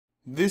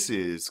This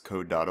is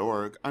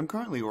Code.org. I'm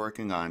currently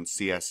working on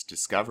CS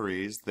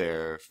Discoveries,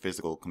 their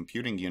physical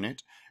computing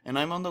unit, and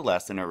I'm on the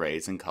lesson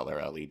Arrays and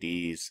Color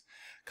LEDs.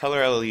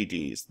 Color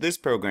LEDs. This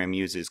program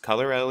uses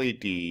Color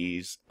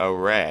LEDs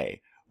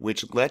Array,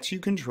 which lets you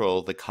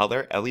control the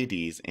color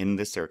LEDs in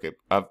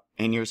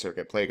your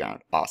circuit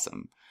playground.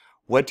 Awesome.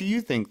 What do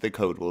you think the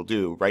code will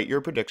do? Write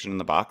your prediction in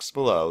the box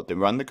below, then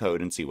run the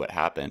code and see what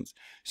happens.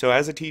 So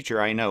as a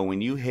teacher, I know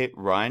when you hit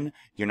run,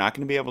 you're not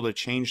going to be able to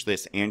change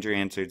this and your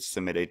answer is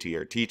submitted to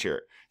your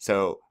teacher.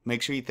 So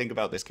make sure you think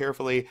about this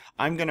carefully.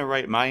 I'm going to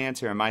write my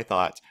answer and my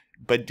thoughts,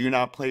 but do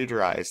not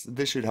plagiarize.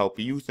 This should help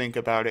you think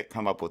about it,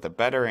 come up with a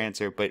better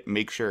answer, but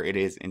make sure it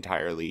is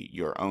entirely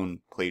your own.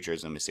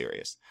 Plagiarism is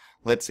serious.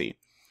 Let's see.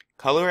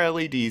 Color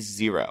LEDs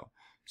 0.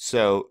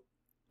 So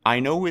I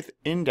know with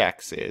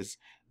indexes,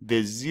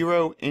 the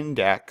 0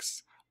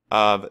 index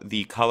of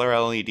the color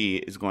LED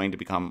is going to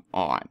become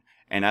on.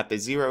 And at the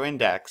 0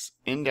 index,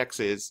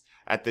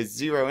 at the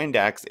 0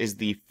 index is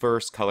the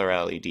first color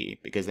LED,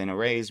 because in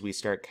arrays we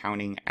start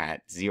counting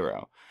at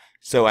 0.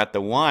 So at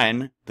the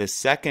 1, the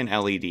second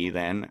LED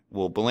then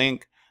will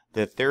blink,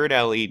 the third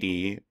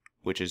LED,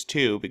 which is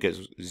 2,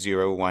 because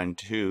 0, 1,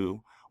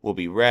 2 will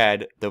be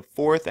red, the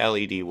fourth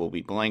LED will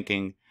be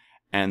blinking,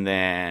 and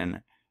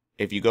then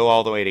if you go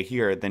all the way to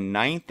here, the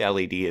 9th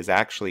LED is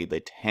actually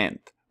the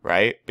 10th,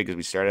 right? Because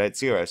we started at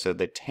 0. So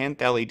the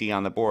 10th LED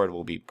on the board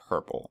will be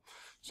purple.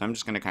 So I'm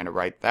just going to kind of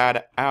write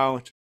that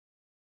out.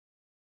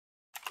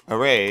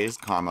 Arrays,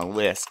 comma,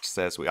 lists,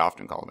 as we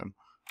often call them.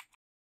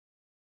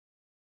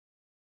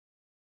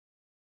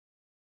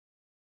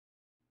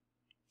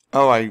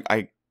 Oh,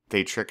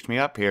 they tricked me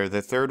up here.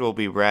 The third will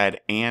be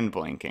red and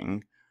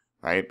blinking,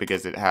 right?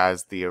 Because it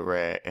has the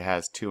array, it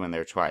has 2 in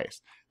there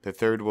twice. The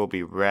third will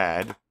be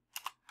red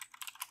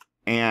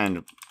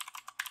and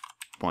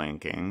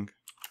blinking.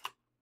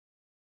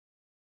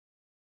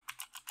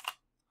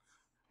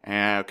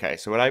 Okay,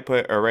 so what I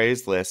put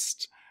arrays,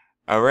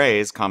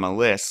 comma,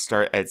 lists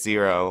start at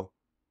 0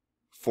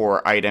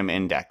 for item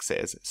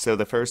indexes. So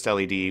the first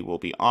LED will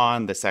be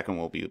on, the second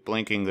will be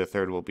blinking, the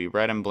third will be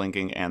red and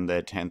blinking, and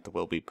the 10th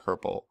will be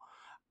purple.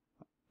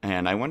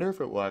 And I wonder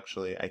if it will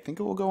actually, I think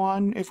it will go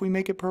on if we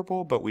make it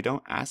purple, but we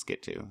don't ask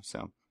it to.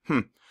 So,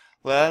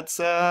 let's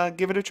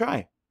give it a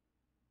try.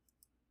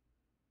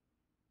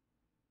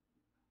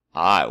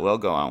 It will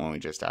go on when we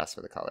just ask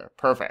for the color.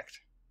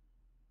 Perfect.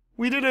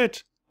 We did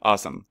it.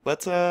 Awesome.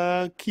 Let's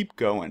keep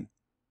going.